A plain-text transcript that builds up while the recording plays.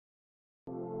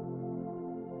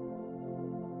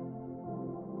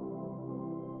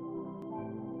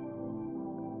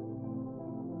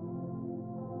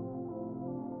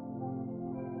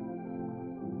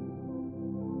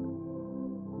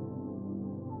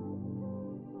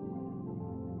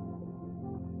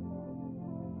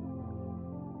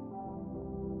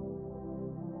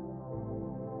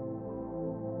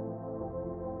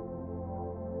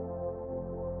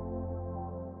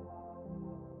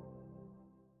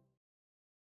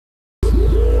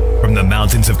From the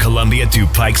mountains of Columbia to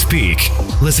Pikes Peak,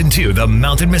 listen to The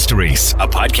Mountain Mysteries, a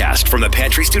podcast from the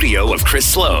Pantry Studio of Chris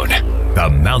Sloan. The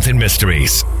Mountain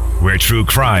Mysteries, where true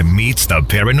crime meets the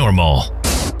paranormal.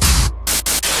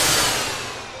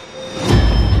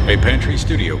 A Pantry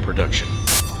Studio production.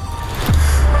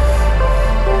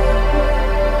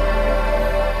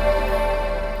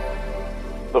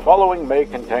 The following may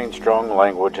contain strong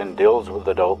language and deals with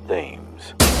adult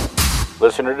themes.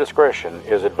 Listener discretion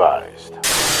is advised.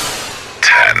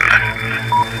 10,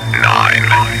 9,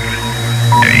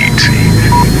 8,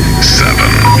 7,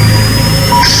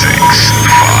 6,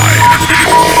 5,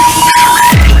 4,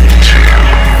 3, 2,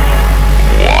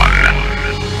 1.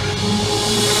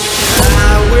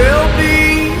 I will be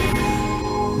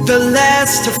the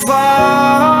last to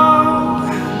fall.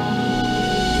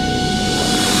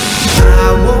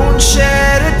 I won't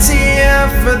shed a tear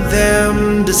for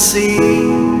them to see.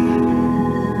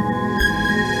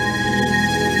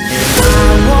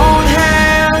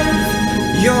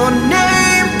 Your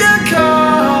name to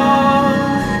call.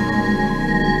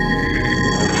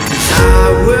 I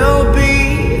will be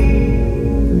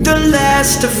the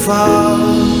last to fall.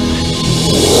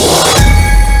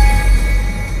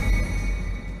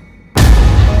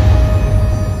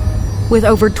 With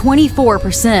over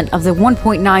 24% of the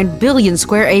 1.9 billion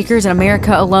square acres in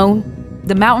America alone,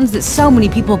 the mountains that so many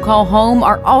people call home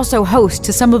are also host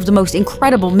to some of the most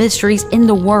incredible mysteries in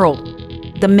the world.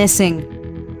 The missing,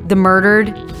 the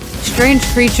murdered, strange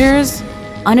creatures,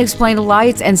 unexplained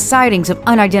lights, and sightings of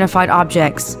unidentified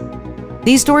objects.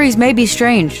 These stories may be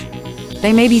strange,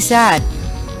 they may be sad,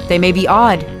 they may be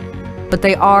odd, but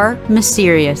they are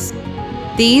mysterious.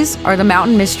 These are the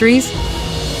Mountain Mysteries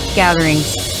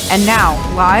Gatherings. And now,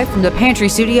 live from the Pantry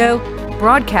Studio,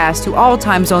 broadcast to all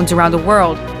time zones around the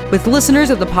world, with listeners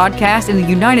of the podcast in the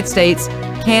United States,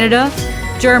 Canada,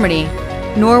 Germany,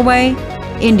 Norway,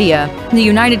 India, the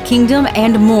United Kingdom,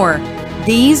 and more.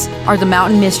 These are the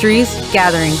Mountain Mysteries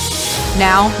Gatherings.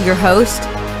 Now, your host,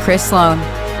 Chris Sloan.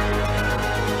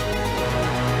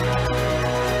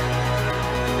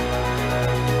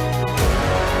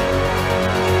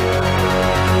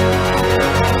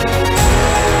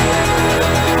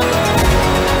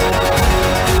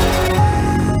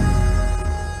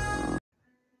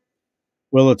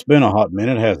 Well, it's been a hot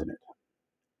minute, hasn't it?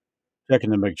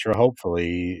 Checking to make sure,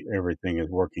 hopefully, everything is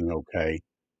working okay.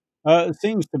 It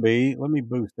seems to be. Let me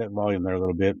boost that volume there a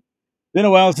little bit. Been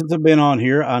a while since I've been on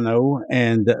here, I know,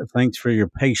 and thanks for your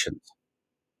patience.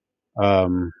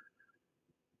 To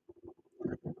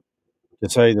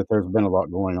say that there's been a lot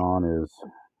going on is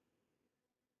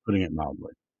putting it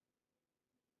mildly.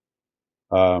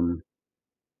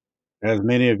 As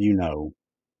many of you know,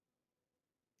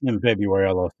 in February,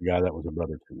 I lost a guy that was a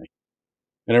brother to me,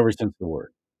 in every sense of the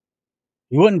word.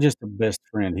 He wasn't just a best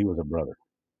friend, he was a brother.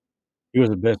 He was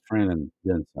a best friend and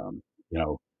then some, you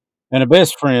know. And a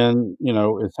best friend, you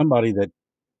know, is somebody that,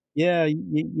 yeah,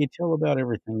 you tell about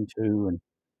everything to and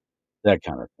that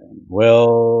kind of thing.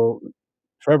 Well,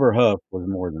 Trevor Huff was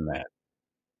more than that.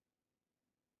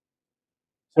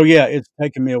 So, yeah, it's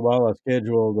taken me a while. I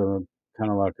scheduled kind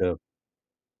of like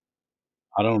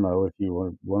I don't know if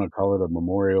you want to call it a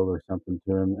memorial or something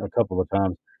to him a couple of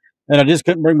times. And I just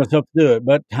couldn't bring myself to do it.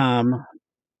 But time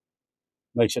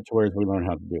makes it to where we learn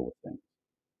how to deal with things.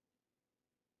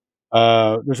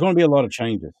 There's going to be a lot of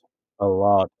changes. A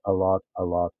lot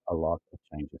of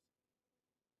changes.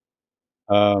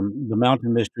 The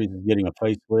Mountain Mysteries is getting a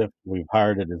facelift. We've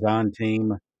hired a design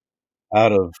team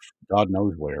out of God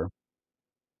knows where.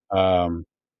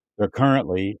 They're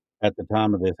currently, at the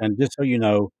time of this, and just so you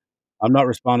know, I'm not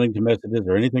responding to messages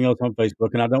or anything else on Facebook,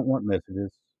 and I don't want messages.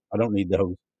 I don't need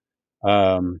those.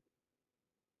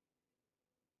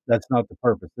 That's not the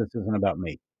purpose. This isn't about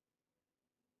me.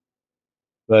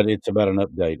 But it's about an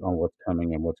update on what's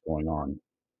coming and what's going on.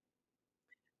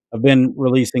 I've been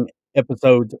releasing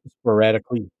episodes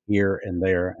sporadically here and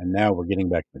there, and now we're getting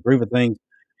back to the groove of things.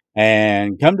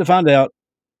 And come to find out,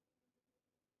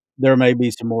 there may be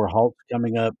some more halts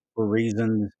coming up for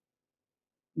reasons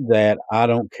that I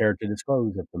don't care to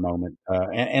disclose at the moment.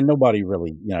 And nobody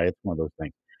really, you know, it's one of those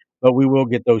things. But we will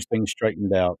get those things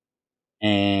straightened out,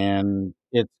 and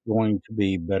it's going to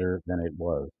be better than it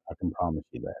was. I can promise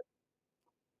you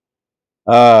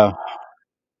that.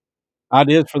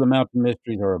 Ideas for the Mountain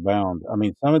Mysteries are abound. I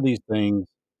mean, some of these things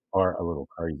are a little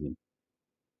crazy.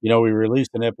 You know, we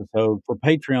released an episode for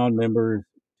Patreon members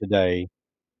today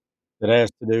that has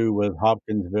to do with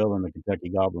Hopkinsville and the Kentucky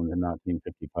Goblins in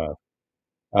 1955,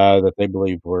 that they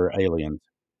believed were aliens.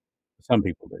 Some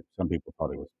people did. Some people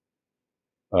thought it was.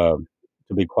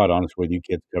 To be quite honest with you,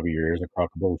 kids, cover your ears, a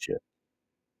crock of bullshit.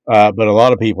 But a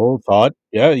lot of people thought,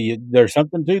 yeah, there's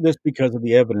something to this because of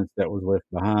the evidence that was left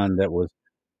behind that was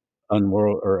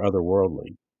unworld or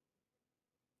otherworldly,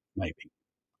 maybe.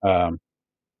 Um,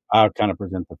 I'll kind of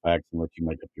present the facts and let you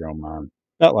make up your own mind,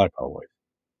 not like always.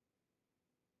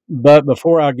 But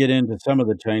before I get into some of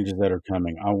the changes that are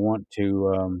coming, I want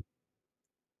to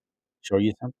show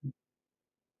you something,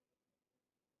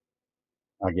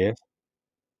 I guess.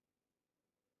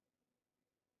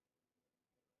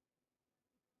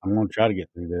 I'm going to try to get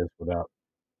through this without,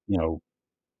 you know,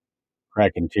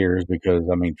 cracking tears because,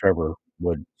 I mean, Trevor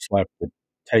would slap the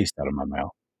taste out of my mouth.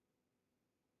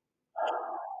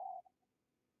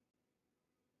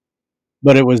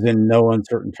 But it was in no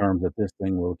uncertain terms that this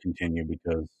thing will continue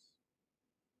because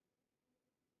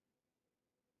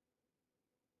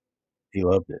he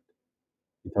loved it.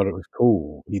 He thought it was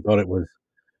cool. He thought it was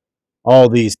all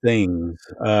these things.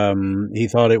 He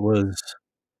thought it was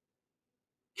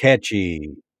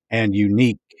catchy and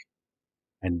unique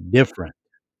and different.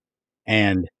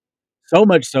 And so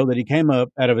much so that he came up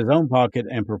out of his own pocket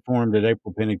and performed at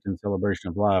April Pennington's Celebration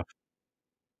of Life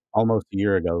almost a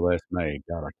year ago, last May.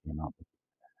 God, I cannot.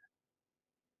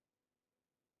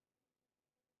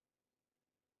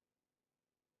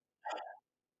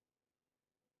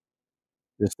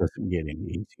 This doesn't get any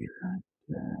easier.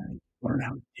 Learn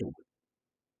how to deal with it,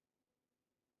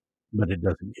 but it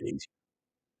doesn't get easier.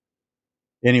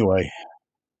 Anyway,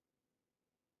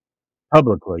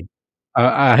 publicly,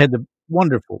 I had the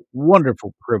wonderful,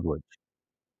 wonderful privilege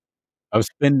of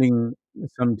spending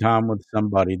some time with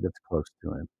somebody that's close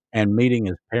to him and meeting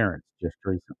his parents just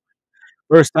recently.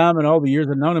 First time in all the years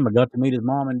I've known him, I got to meet his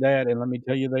mom and dad, and let me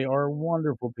tell you, they are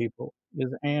wonderful people. His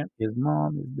aunt, his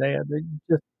mom, his dad, they're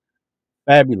just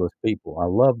fabulous people. I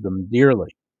love them dearly.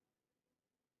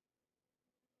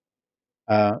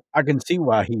 I can see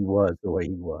why he was the way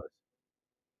he was.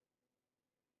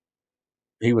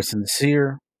 He was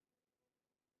sincere.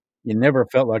 You never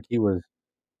felt like he was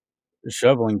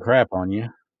shoveling crap on you.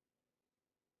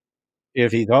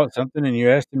 If he thought something and you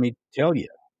asked him, he'd tell you,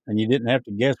 and you didn't have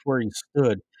to guess where he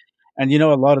stood. And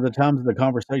a lot of the times the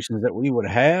conversations that we would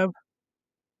have,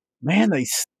 man, they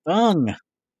stung,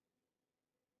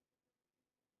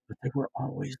 but they were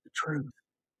always the truth.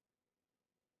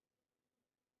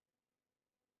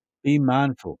 Be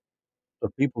mindful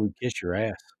of people who kiss your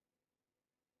ass.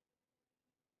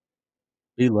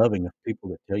 Be loving of people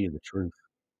that tell you the truth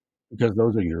because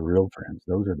those are your real friends.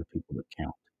 Those are the people that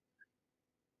count.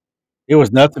 It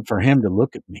was nothing for him to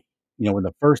look at me. When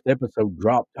the first episode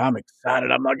dropped, I'm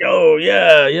excited. I'm like, oh,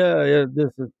 yeah, yeah, yeah,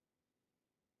 this is.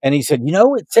 And he said,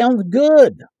 it sounds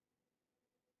good.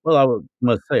 Well,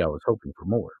 must say I was hoping for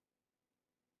more.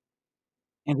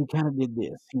 And he kind of did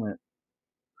this. He went,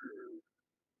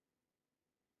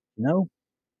 no,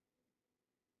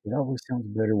 it always sounds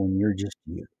better when you're just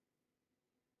you.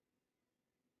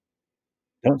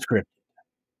 Don't script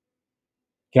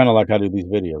it. Kind of like I do these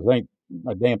videos. Ain't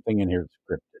a damn thing in here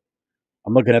scripted.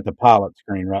 I'm looking at the pilot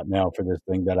screen right now for this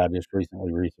thing that I just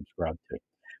recently resubscribed to.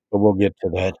 But we'll get to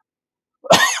that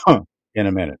in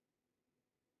a minute.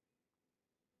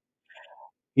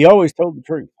 He always told the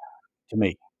truth to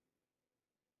me.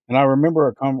 And I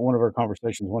remember one of our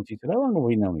conversations once. He said, how long have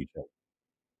we known each other?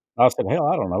 And I said, hell,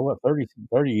 I don't know, what, 30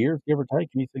 years, give or take?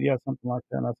 And he said, yeah, something like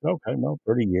that. And I said, okay, well,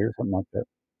 30 years, something like that.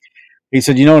 He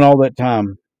said, in all that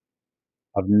time,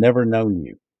 I've never known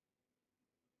you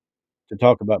to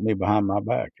talk about me behind my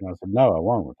back. And I said, no, I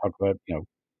won't. We'll talk about, if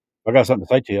I got something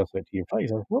to say to you, I'll say it to your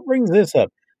face. I said, what brings this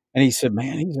up? And he said,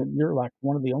 man, you're like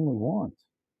one of the only ones.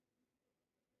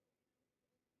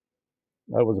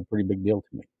 That was a pretty big deal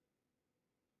to me.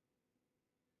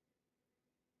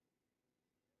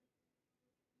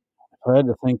 If I had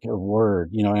to think of a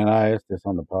word, and I asked this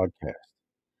on the podcast,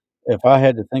 if I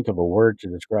had to think of a word to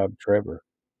describe Trevor,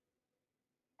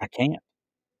 I can't.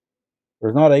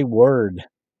 There's not a word.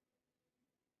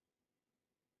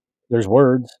 There's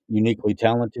words: uniquely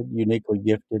talented, uniquely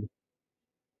gifted,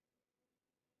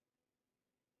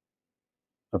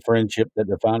 a friendship that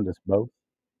defined us both.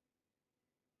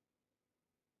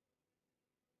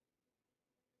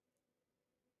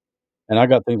 And I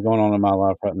got things going on in my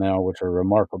life right now which are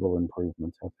remarkable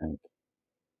improvements, I think.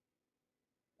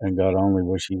 And God only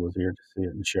wish he was here to see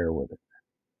it and share with it.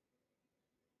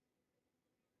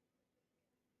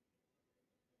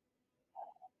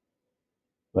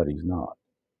 But he's not.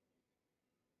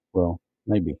 Well,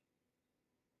 maybe.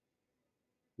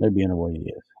 Maybe in a way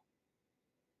he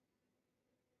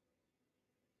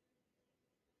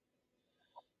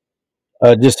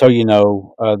is. Just so you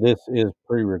know, this is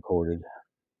pre-recorded.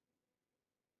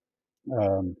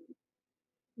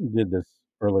 Did this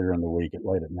earlier in the week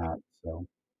late at night, so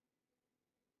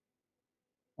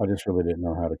I just really didn't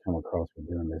know how to come across with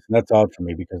doing this. And that's odd for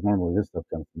me because normally this stuff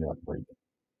comes to me like breathing.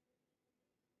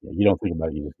 Yeah, you don't think about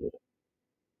it, you just do it.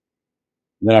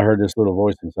 And then I heard this little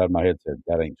voice inside my head said,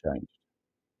 that ain't changed.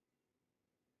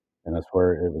 And I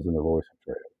swear it was in the voice of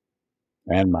Trev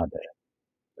and my dad.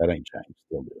 That ain't changed.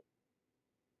 Still do it.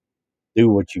 Do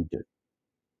what you do.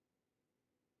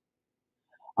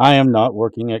 I am not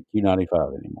working at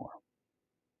Q95 anymore.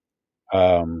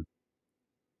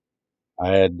 I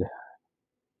had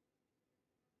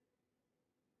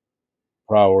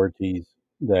priorities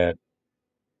that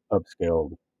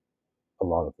upscaled a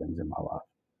lot of things in my life.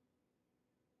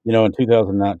 You know, in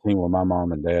 2019, when my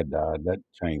mom and dad died, that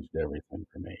changed everything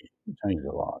for me. It changed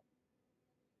a lot.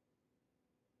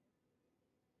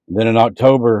 And then in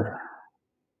October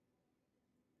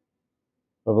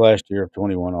of last year, of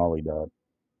 21, Ollie died.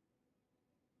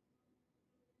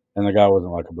 And the guy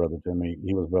wasn't like a brother to me.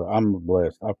 He was brother. I'm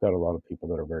blessed. I've got a lot of people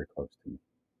that are very close to me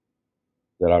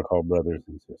that I call brothers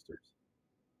and sisters.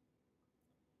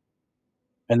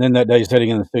 And then that day, sitting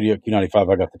in the studio at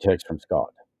Q95, I got the text from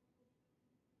Scott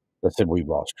that said, we've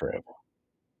lost Trev.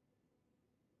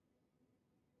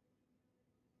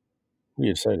 What do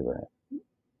you say to that?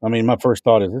 I mean, my first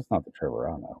thought is, it's not the Trevor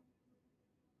I know.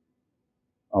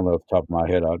 Although off the top of my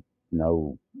head, I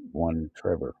know one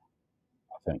Trevor,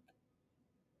 I think.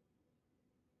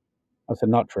 I said,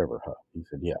 not Trevor Huff. He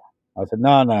said, yeah. I said,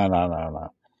 no. And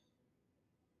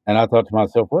I thought to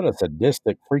myself, what a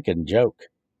sadistic freaking joke.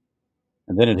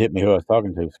 And then it hit me who I was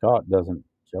talking to. Scott doesn't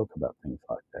joke about things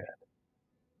like that.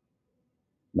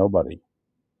 Nobody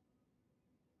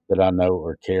that I know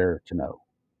or care to know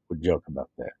would joke about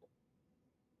that.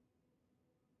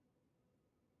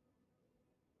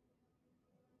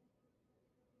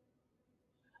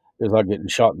 It was like getting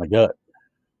shot in the gut.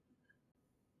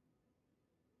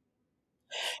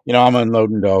 You know, I'm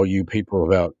unloading to all you people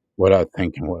about what I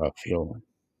think and what I feel.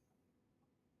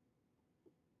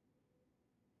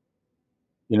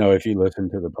 You know, if you listen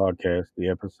to the podcast, the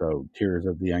episode, Tears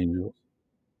of the Angels,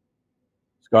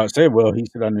 Scott said, well, he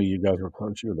said, I knew you guys were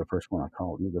close. You were the first one I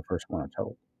called. You were the first one I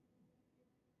told.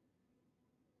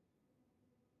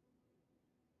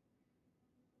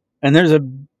 And there's a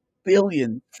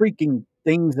billion freaking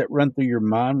things that run through your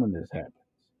mind when this happens.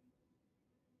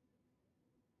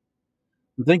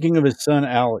 I'm thinking of his son,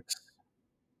 Alex,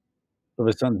 of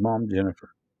his son's mom,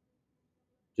 Jennifer.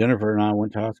 Jennifer and I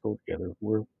went to high school together.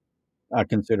 I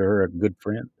consider her a good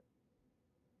friend.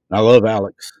 I love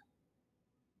Alex.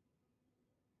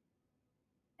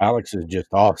 Alex is just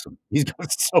awesome. He's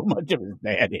got so much of his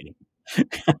dad in him.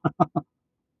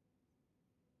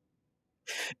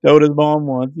 Told his mom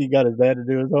once he got his dad to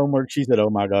do his homework. She said, oh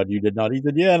my God, you did not. He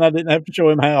said, yeah, and I didn't have to show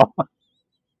him how.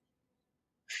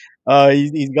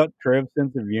 He's got Trev's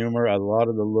sense of humor. A lot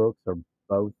of the looks are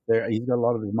both there. He's got a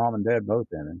lot of his mom and dad both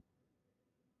in him.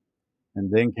 And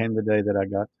then came the day that I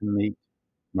got to meet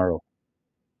Merle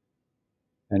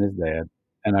and his dad.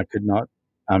 And I could not,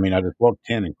 I just walked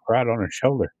in and cried on her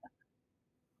shoulder.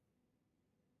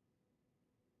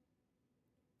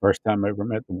 First time I ever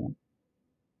met the woman.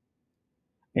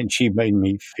 And she made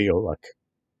me feel like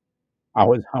I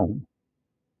was home.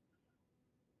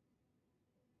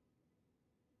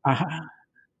 I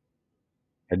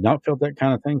had not felt that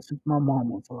kind of thing since my mom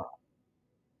was alive.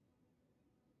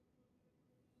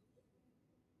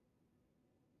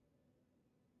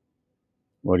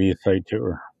 What do you say to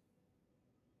her?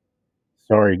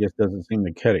 Sorry, just doesn't seem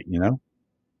to cut it, you know?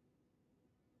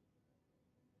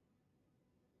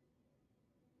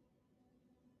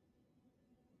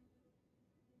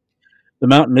 The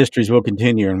Mountain Mysteries will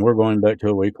continue, and we're going back to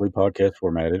a weekly podcast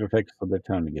format. It'll take us a little bit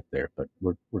of time to get there, but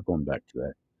we're going back to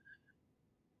that.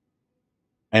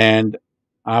 And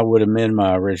I would amend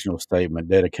my original statement,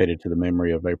 dedicated to the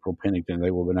memory of April Pennington.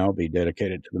 They will now be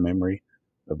dedicated to the memory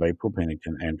of April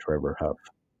Pennington and Trevor Huff.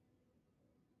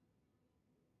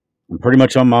 I'm pretty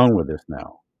much on my own with this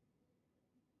now.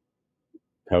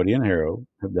 Cody and Harold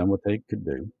have done what they could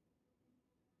do.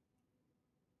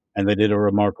 And they did a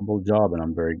remarkable job, and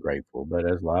I'm very grateful. But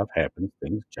as life happens,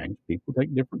 things change. People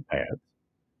take different paths.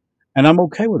 And I'm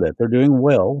okay with that. They're doing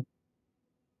well.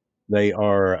 They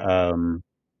are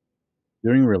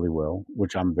doing really well,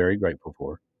 which I'm very grateful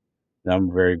for. And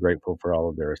I'm very grateful for all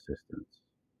of their assistance.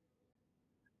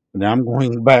 Now I'm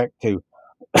going back to,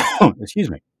 excuse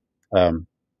me, kind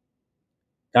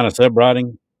of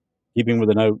sub-writing, keeping with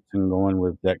the notes and going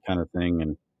with that kind of thing.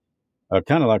 And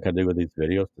kind of like I do with these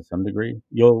videos to some degree.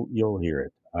 You'll hear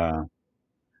it.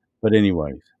 But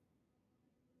anyways,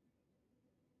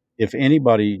 if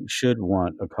anybody should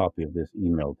want a copy of this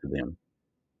emailed to them,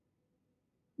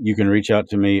 you can reach out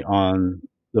to me on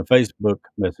the Facebook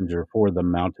Messenger for the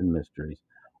Mountain Mysteries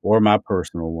or my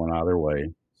personal one, either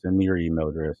way. Send me your email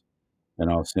address, and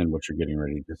I'll send what you're getting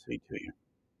ready to see to you.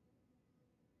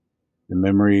 The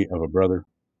memory of a brother,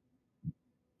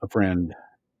 a friend,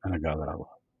 and a guy that I love.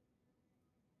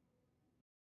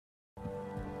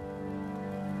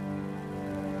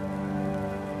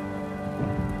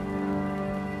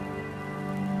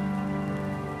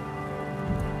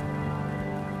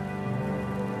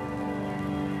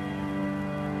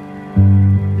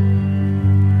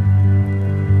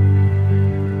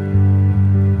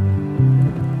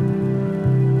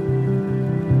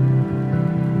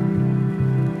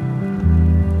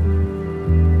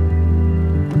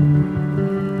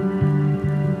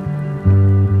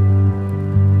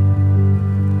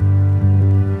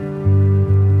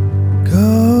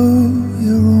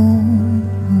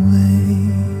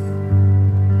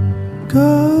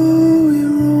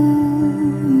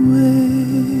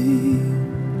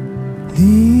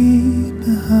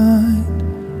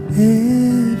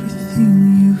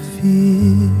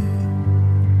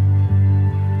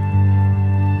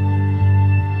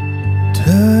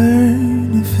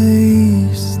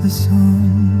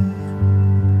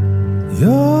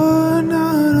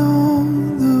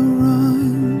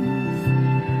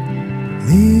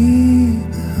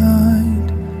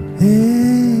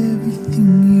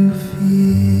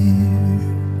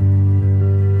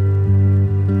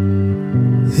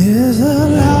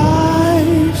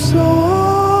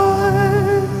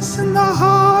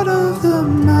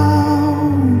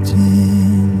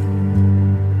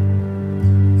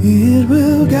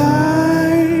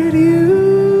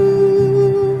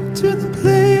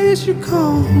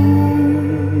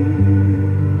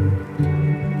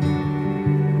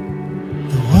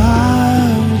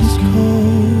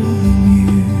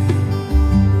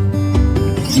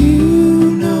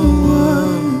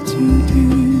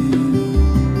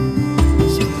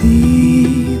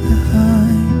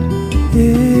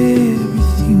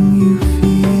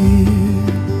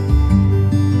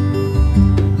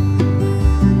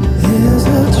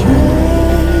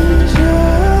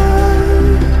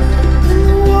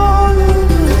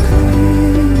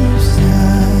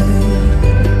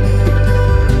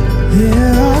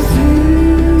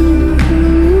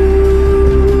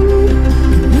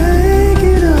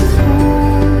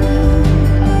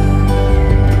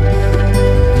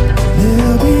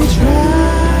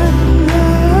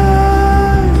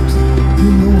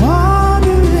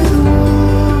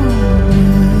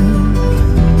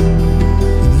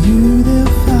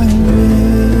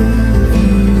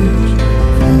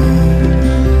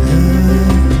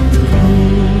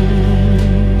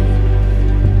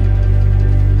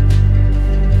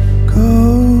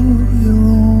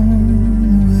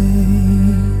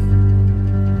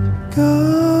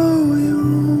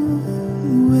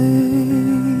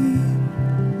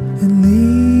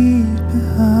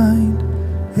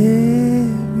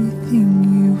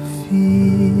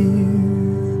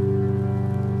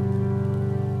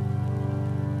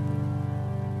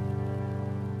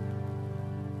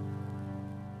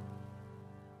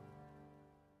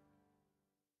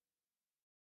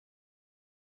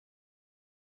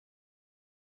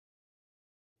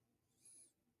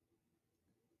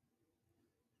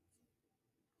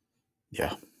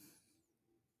 Yeah.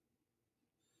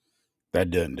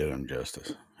 That doesn't do him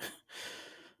justice.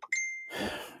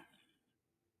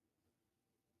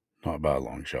 Not by a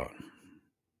long shot.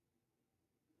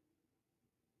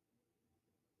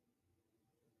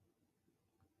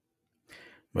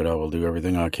 But I will do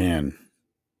everything I can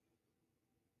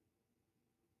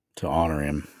to honor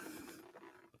him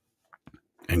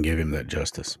and give him that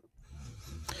justice.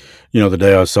 You know, the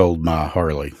day I sold my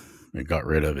Harley and got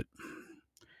rid of it,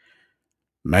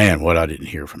 man, what I didn't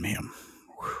hear from him.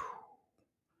 Whew.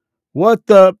 What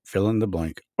the fill in the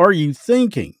blank are you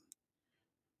thinking?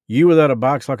 You without a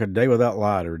bike's like a day without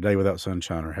light or a day without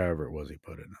sunshine or however it was he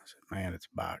put it. And I said, man, it's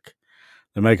a bike.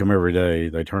 They make them every day.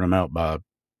 They turn them out by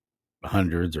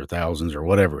hundreds or thousands or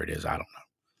whatever it is. I don't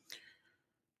know.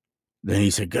 Then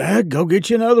he said, go get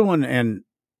you another one. And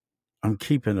I'm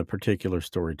keeping a particular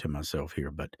story to myself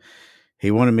here, but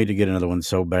he wanted me to get another one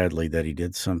so badly that he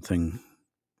did something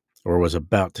or was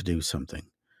about to do something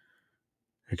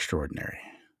extraordinary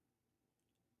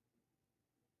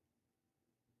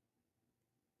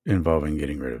involving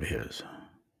getting rid of his.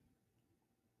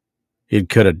 He'd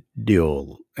cut a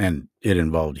deal, and it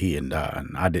involved he and I,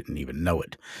 and I didn't even know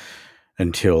it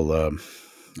until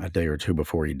a day or two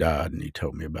before he died, and he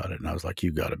told me about it, and I was like,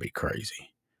 you got to be crazy.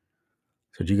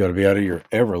 I said, you got to be out of your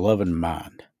ever-loving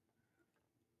mind.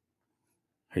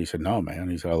 He said, no, man.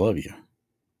 He said, I love you.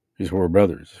 He said, we're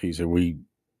brothers. He said, we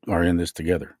are in this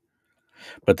together.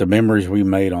 But the memories we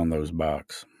made on those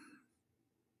bikes,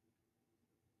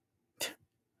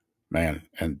 man,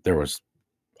 and there was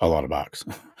a lot of bikes.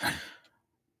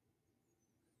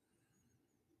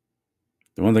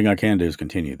 The one thing I can do is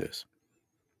continue this.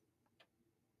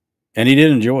 And he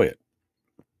did enjoy it.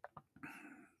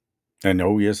 And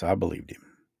oh, yes, I believed him.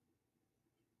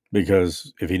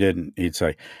 Because if he didn't, he'd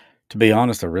say, to be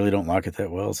honest, I really don't like it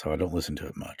that well, so I don't listen to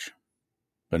it much.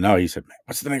 But no, he said, man,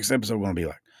 what's the next episode going to be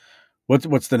like?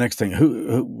 What's the next thing?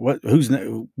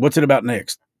 What's it about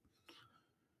next?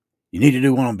 You need to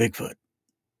do one on Bigfoot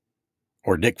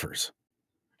or Dickfors.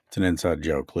 It's an inside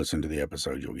joke. Listen to the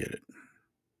episode, you'll get it.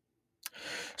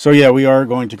 So yeah, we are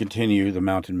going to continue the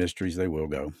Mountain Mysteries. They will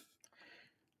go.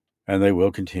 And they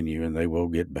will continue, and they will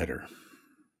get better.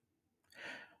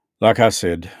 Like I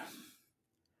said,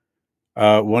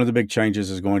 one of the big changes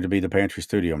is going to be the Pantry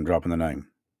Studio. I'm dropping the name.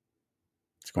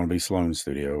 It's going to be Sloan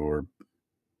Studio, or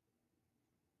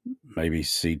maybe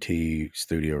CT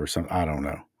Studio or something. I don't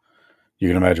know. You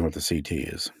can imagine what the CT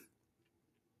is.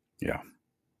 Yeah.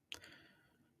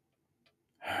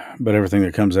 But everything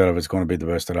that comes out of it's going to be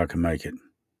the best that I can make it.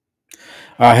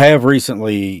 I have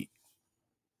recently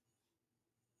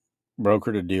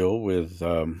brokered a deal with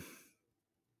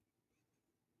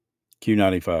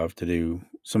Q95 to do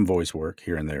some voice work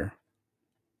here and there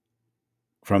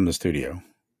from the studio.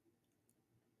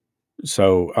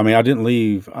 So, I mean, I didn't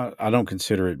leave. I don't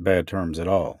consider it bad terms at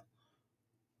all.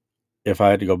 If I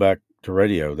had to go back to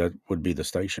radio, that would be the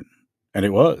station. And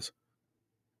it was.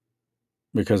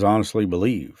 Because I honestly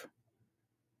believe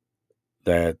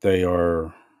that they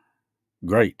are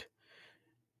great.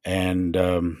 And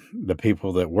the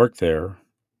people that work there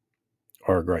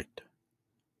are great.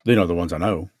 You know, the ones I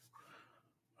know.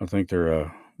 I think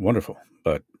they're wonderful.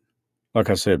 But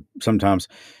like I said, sometimes,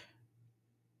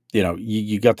 you know,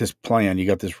 you got this plan, you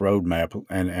got this roadmap,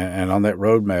 and on that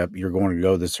roadmap, you're going to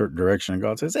go this certain direction. And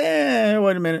God says,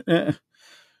 wait a minute. You're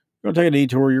going to take a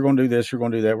detour. You're going to do this. You're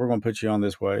going to do that. We're going to put you on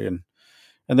this way. And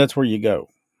that's where you go.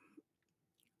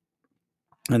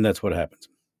 And that's what happens.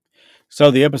 So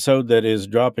the episode that is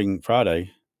dropping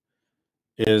Friday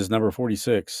is number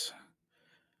 46.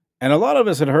 And a lot of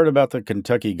us had heard about the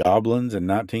Kentucky Goblins in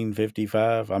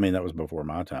 1955. I mean, that was before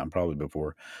my time, probably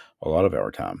before a lot of our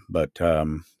time. But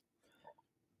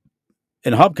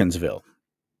in Hopkinsville.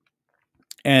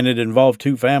 And it involved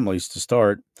two families to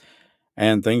start.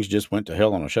 And things just went to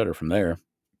hell on a shutter from there.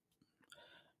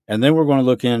 And then we're going to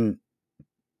look into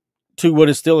what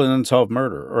is still an unsolved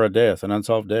murder, or a death, an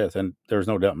unsolved death. And there's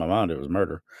no doubt in my mind it was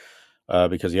murder.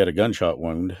 Because he had a gunshot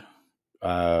wound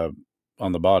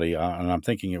on the body, and I'm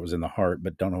thinking it was in the heart,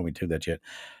 but don't hold me to that yet.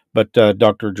 But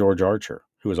Dr. George Archer,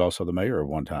 who was also the mayor of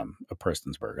one time of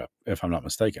Prestonsburg, if I'm not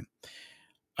mistaken.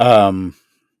 And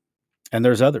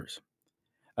there's others.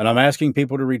 And I'm asking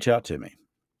people to reach out to me.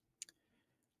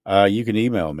 You can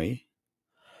email me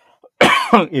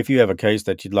if you have a case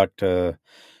that you'd like to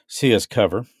see us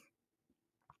cover.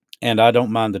 And I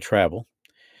don't mind the travel.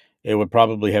 It would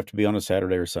probably have to be on a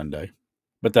Saturday or Sunday,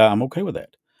 but I'm okay with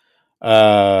that.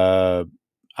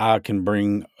 I can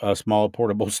bring a small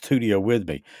portable studio with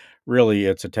me. Really,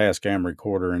 it's a Tascam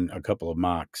recorder and a couple of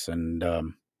mics. And,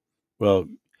 well,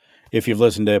 if you've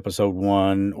listened to episode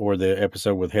 1 or the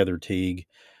episode with Heather Teague,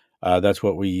 that's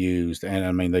what we used. And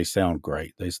I mean, they sound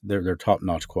great. They're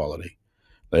top-notch quality.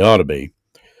 They ought to be.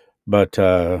 But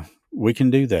we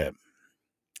can do that.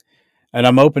 And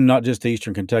I'm open not just to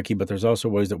Eastern Kentucky, but there's also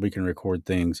ways that we can record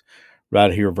things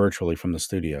right here virtually from the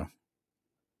studio.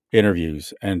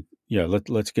 Interviews. And yeah,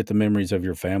 let's get the memories of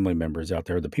your family members out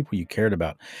there, the people you cared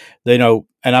about. They know,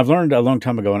 and I've learned a long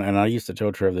time ago, and I used to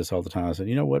tell Trev this all the time. I said,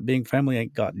 you know what? Being family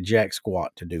ain't got jack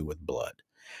squat to do with blood.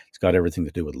 It's got everything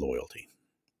to do with loyalty.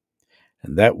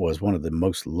 And that was one of the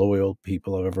most loyal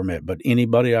people I've ever met. But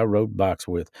anybody I rode bikes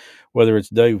with, whether it's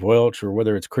Dave Welch or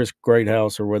whether it's Chris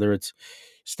Greathouse or whether it's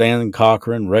Stan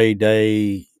Cochran, Ray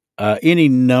Day, any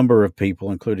number of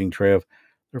people, including Trev,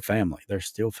 they're family. They're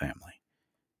still family.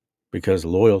 Because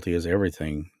loyalty is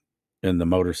everything in the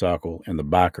motorcycle and the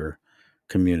biker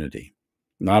community.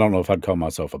 And I don't know if I'd call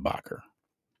myself a biker.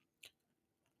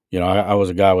 You know, I was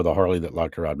a guy with a Harley that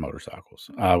liked to ride motorcycles.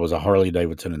 I was a Harley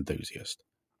Davidson enthusiast.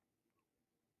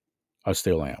 I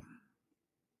still am.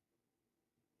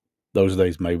 Those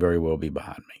days may very well be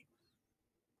behind me.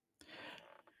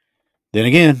 Then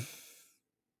again,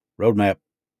 roadmap,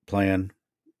 plan,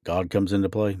 God comes into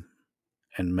play.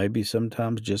 And maybe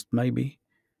sometimes, just maybe,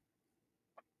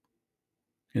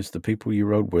 it's the people you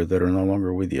rode with that are no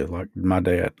longer with you, like my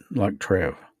dad, like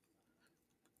Trev.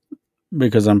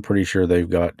 Because I'm pretty sure they've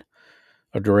got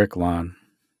a direct line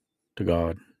to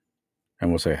God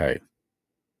and will say, hey,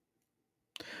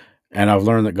 And I've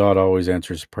learned that God always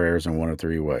answers prayers in one of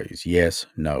three ways. Yes,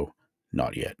 no,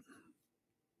 not yet.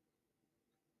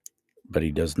 But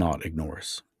he does not ignore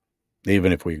us,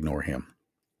 even if we ignore him.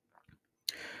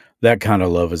 That kind of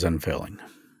love is unfailing.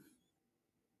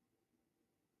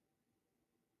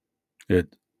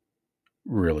 It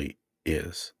really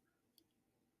is.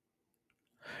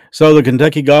 So the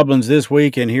Kentucky Goblins this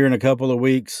week and here in a couple of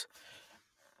weeks,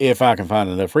 if I can find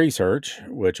enough research,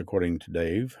 which according to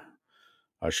Dave,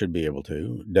 I should be able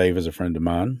to. Dave is a friend of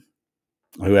mine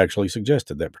who actually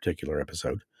suggested that particular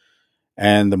episode.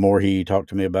 And the more he talked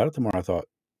to me about it, the more I thought,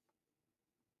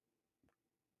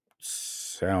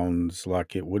 sounds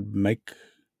like it would make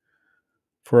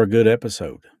for a good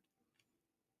episode.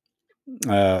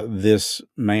 This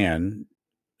man,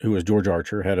 who was George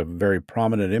Archer, had a very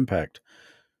prominent impact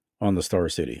on the Star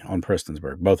City, on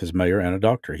Prestonsburg, both as mayor and a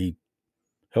doctor. He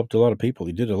helped a lot of people.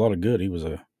 He did a lot of good. He was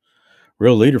a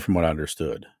real leader from what I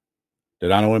understood.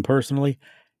 Did I know him personally?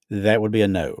 That would be a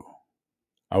no.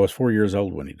 I was 4 years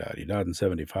old when he died. He died in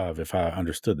 1975, if I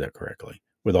understood that correctly,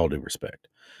 with all due respect.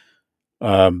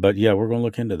 But yeah, we're going to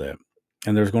look into that.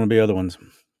 And there's going to be other ones.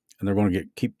 And they're going to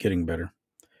keep getting better.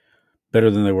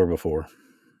 Better than they were before.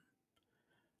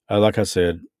 Like I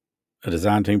said, a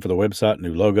design team for the website,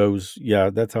 new logos.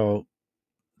 Yeah, that's all.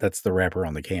 That's the wrapper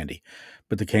on the candy.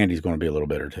 But the candy's going to be a little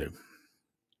better too.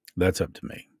 That's up to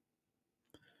me.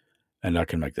 And I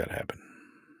can make that happen.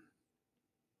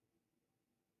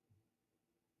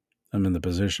 I'm in the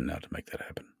position now to make that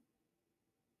happen.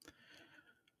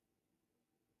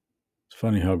 It's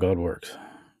funny how God works.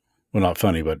 Well, not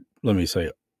funny, but let me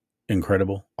say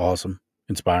incredible, awesome,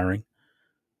 inspiring.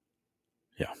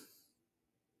 Yeah.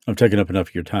 I've taken up enough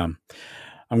of your time.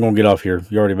 I'm going to get off here.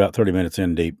 You're already about 30 minutes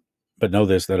in deep. But know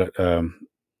this, that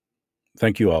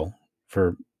thank you all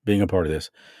for being a part of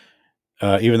this.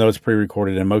 Even though it's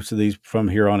pre-recorded, and most of these from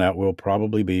here on out will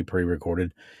probably be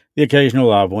pre-recorded. The occasional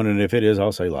live one, and if it is,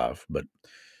 I'll say live. But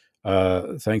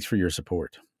thanks for your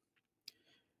support.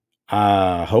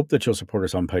 I hope that you'll support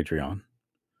us on Patreon.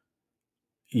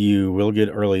 You will get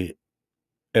early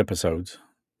episodes,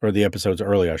 or the episodes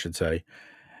early, I should say.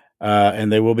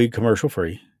 And they will be commercial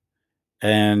free.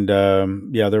 And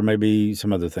yeah, there may be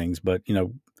some other things, but you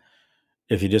know,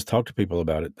 if you just talk to people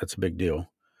about it, that's a big deal.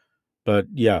 But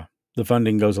yeah, the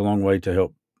funding goes a long way to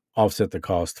help offset the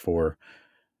cost for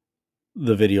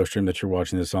the video stream that you're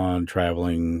watching this on,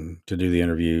 traveling to do the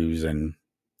interviews and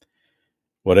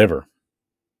whatever.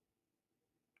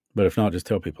 But if not, just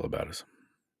tell people about us.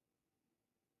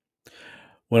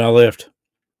 When I left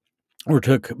or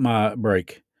took my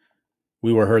break,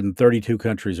 we were heard in 32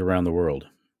 countries around the world,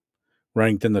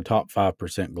 ranked in the top 5%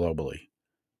 globally.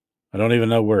 I don't even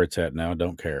know where it's at now. I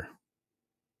don't care.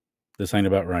 This ain't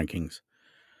about rankings.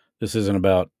 This isn't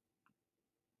about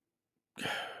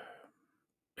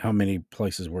how many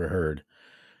places we're heard.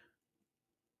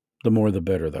 The more the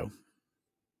better, though.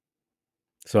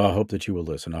 So I hope that you will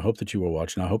listen. I hope that you will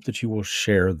watch. And I hope that you will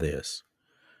share this.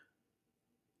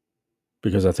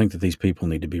 Because I think that these people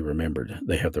need to be remembered.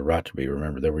 They have the right to be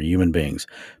remembered. They were human beings.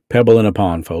 Pebble in a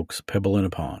pond, folks. Pebble in a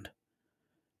pond.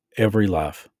 Every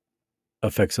life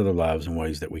affects other lives in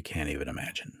ways that we can't even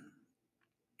imagine.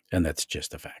 And that's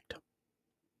just a fact.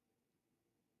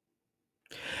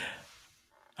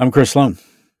 I'm Chris Sloan.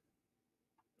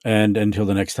 And until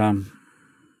the next time,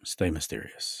 stay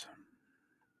mysterious.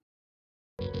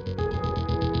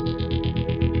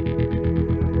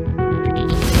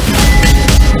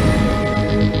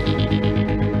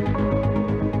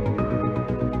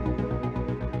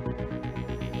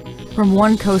 From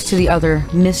one coast to the other,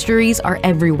 mysteries are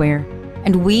everywhere,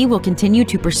 and we will continue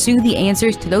to pursue the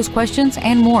answers to those questions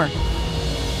and more.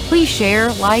 Please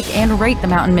share, like, and rate the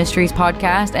Mountain Mysteries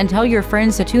podcast and tell your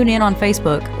friends to tune in on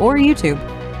Facebook or YouTube.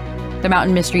 The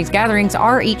Mountain Mysteries gatherings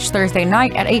are each Thursday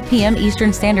night at 8 p.m.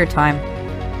 Eastern Standard Time.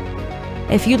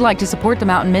 If you'd like to support the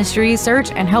Mountain Mysteries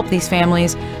search and help these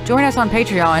families, join us on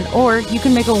Patreon, or you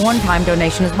can make a one-time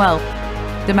donation as well.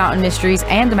 The Mountain Mysteries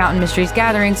and the Mountain Mysteries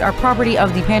gatherings are property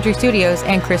of the Pantry Studios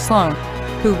and Chris Sloan,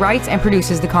 who writes and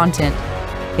produces the content.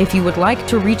 If you would like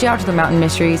to reach out to the Mountain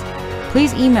Mysteries,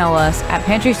 please email us at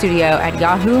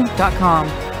pantrystudio@yahoo.com.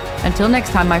 Until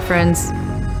next time, my friends,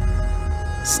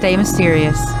 stay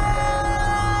mysterious.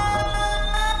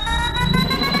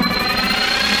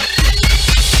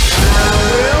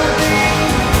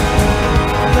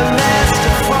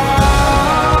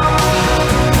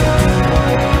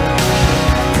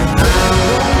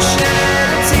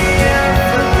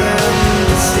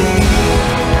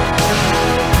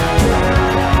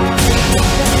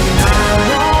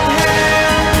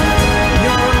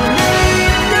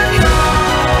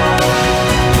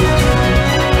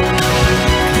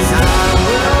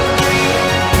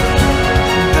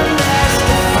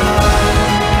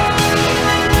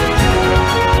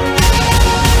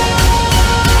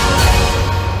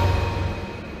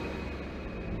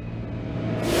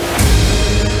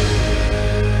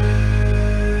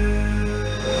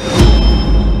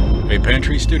 A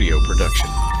Pantry Studio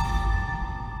production.